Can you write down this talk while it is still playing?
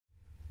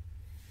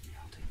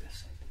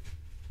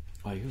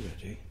Are you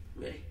ready?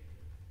 Ready.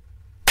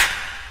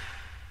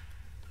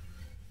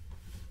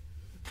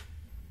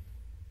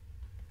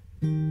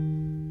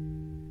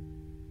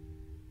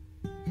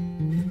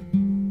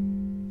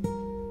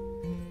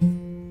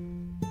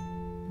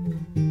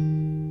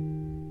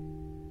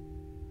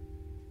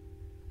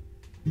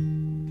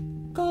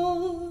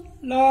 God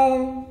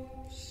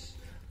loves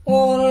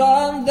all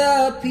of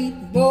the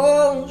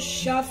people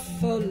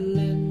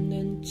shuffling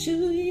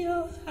into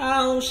your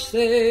house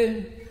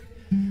there,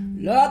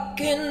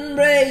 looking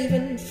brave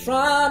in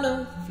front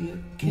of your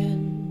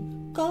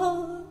kin.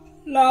 God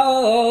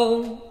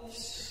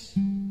loves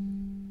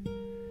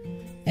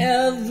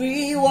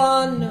every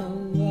one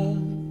of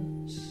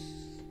us,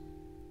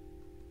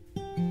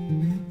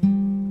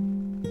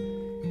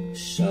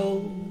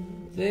 so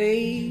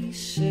they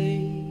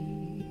say.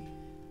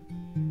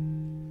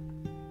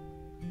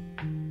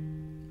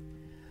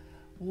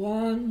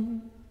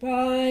 One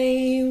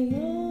by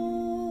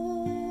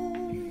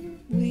one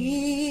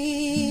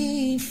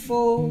we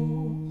fall,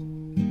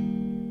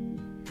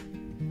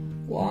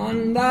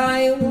 one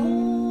by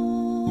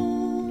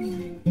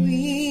one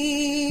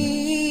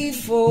we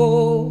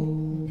fall.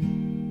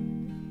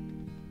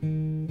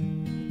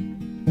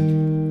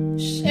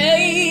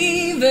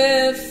 Save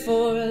it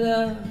for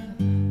the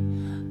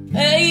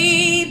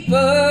papers.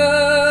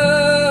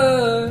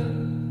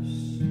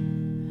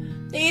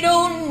 They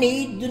don't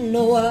need to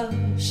know a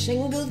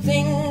single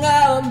thing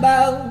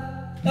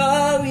about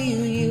the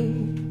real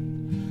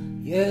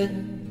you. Yes,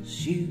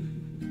 you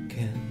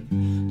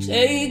can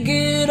take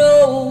it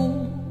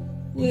all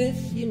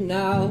with you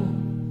now.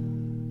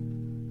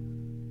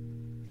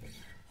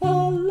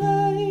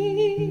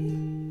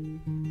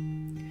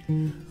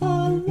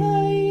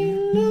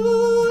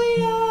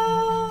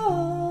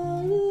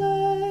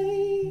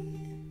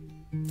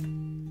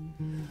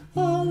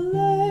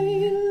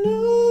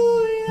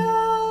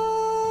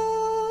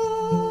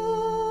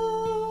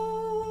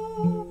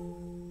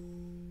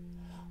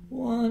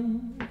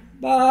 One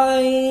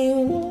by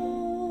one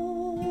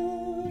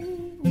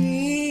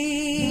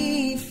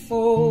we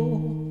fall,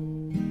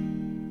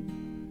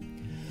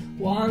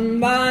 one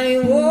by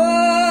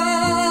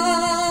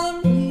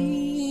one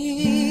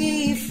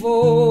we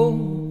fall,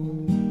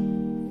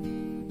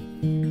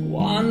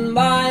 one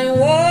by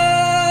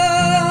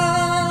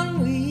one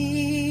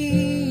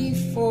we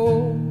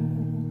fall,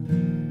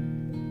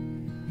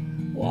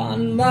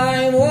 one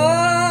by one.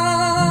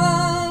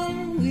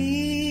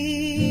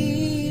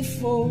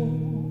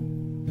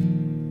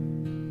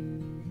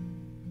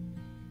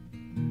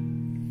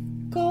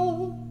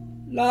 God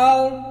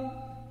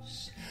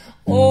loves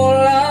all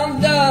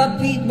of the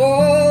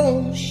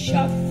people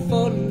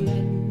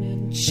shuffling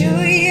into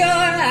your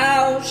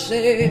house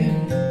there,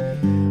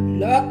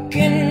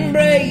 looking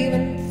brave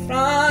in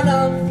front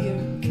of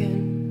your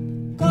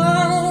kin.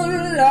 God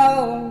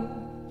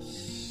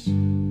loves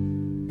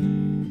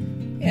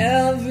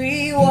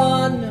every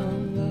one of us.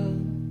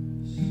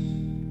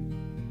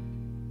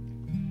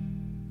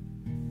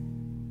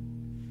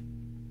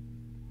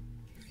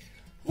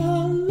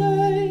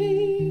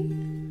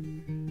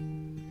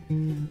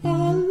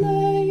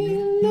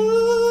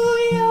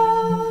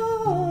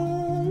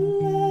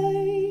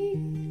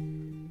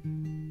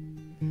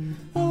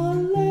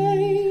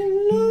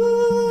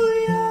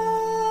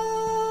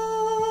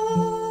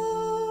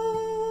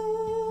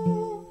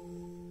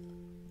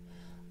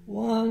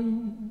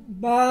 One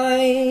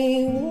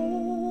by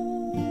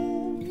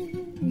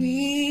one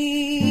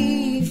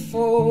we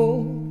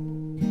fall,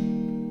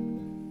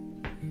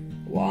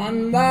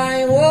 one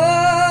by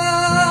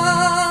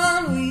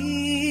one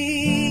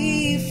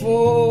we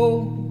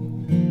fall,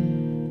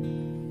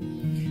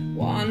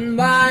 one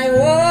by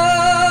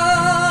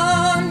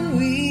one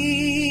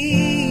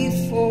we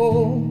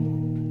fall,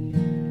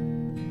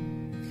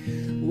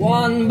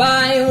 one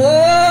by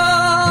one.